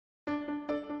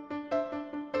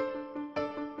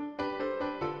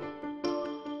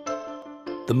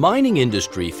The mining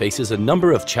industry faces a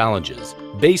number of challenges.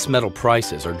 Base metal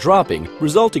prices are dropping,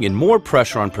 resulting in more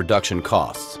pressure on production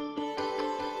costs.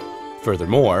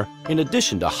 Furthermore, in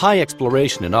addition to high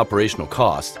exploration and operational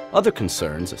costs, other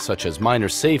concerns such as miner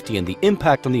safety and the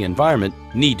impact on the environment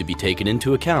need to be taken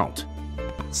into account.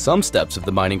 Some steps of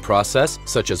the mining process,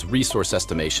 such as resource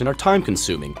estimation, are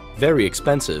time-consuming, very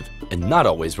expensive, and not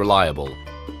always reliable.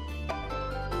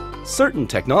 Certain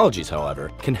technologies,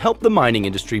 however, can help the mining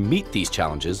industry meet these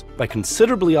challenges by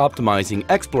considerably optimizing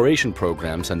exploration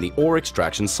programs and the ore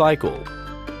extraction cycle.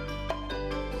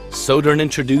 SODERN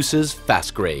introduces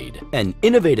FastGrade, an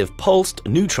innovative pulsed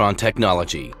neutron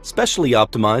technology, specially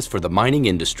optimized for the mining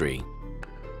industry.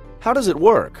 How does it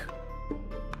work?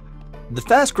 The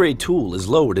FastGrade tool is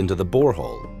lowered into the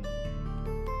borehole.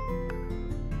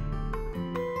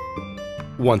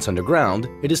 Once underground,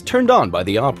 it is turned on by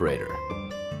the operator.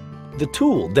 The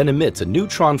tool then emits a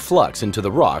neutron flux into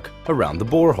the rock around the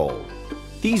borehole.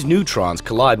 These neutrons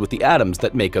collide with the atoms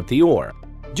that make up the ore.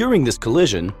 During this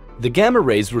collision, the gamma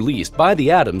rays released by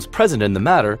the atoms present in the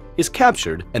matter is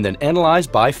captured and then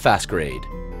analyzed by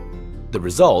FastGrade. The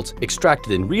results,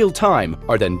 extracted in real time,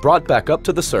 are then brought back up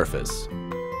to the surface.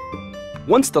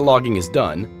 Once the logging is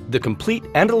done, the complete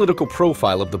analytical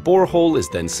profile of the borehole is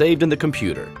then saved in the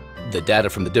computer. The data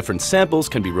from the different samples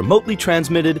can be remotely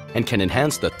transmitted and can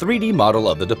enhance the 3D model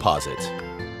of the deposit.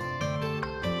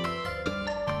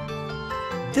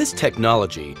 This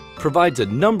technology provides a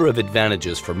number of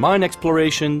advantages for mine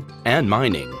exploration and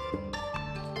mining.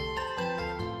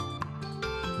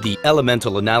 The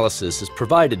elemental analysis is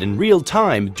provided in real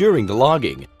time during the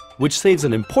logging, which saves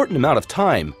an important amount of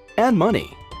time and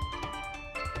money.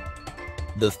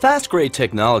 The FastGrade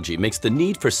technology makes the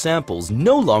need for samples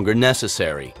no longer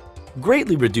necessary,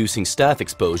 greatly reducing staff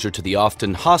exposure to the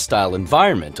often hostile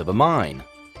environment of a mine.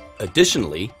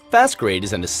 Additionally, FastGrade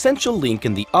is an essential link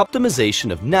in the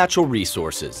optimization of natural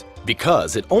resources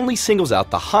because it only singles out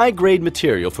the high-grade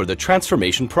material for the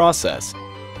transformation process.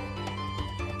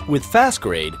 With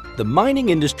FastGrade, the mining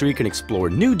industry can explore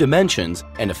new dimensions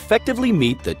and effectively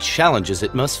meet the challenges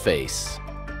it must face.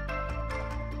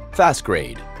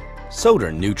 FastGrade,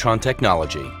 SODERN neutron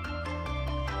technology.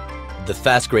 The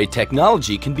FastGrade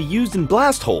technology can be used in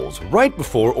blast holes right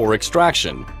before ore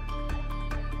extraction.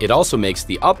 It also makes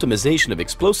the optimization of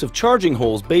explosive charging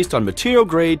holes based on material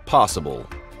grade possible.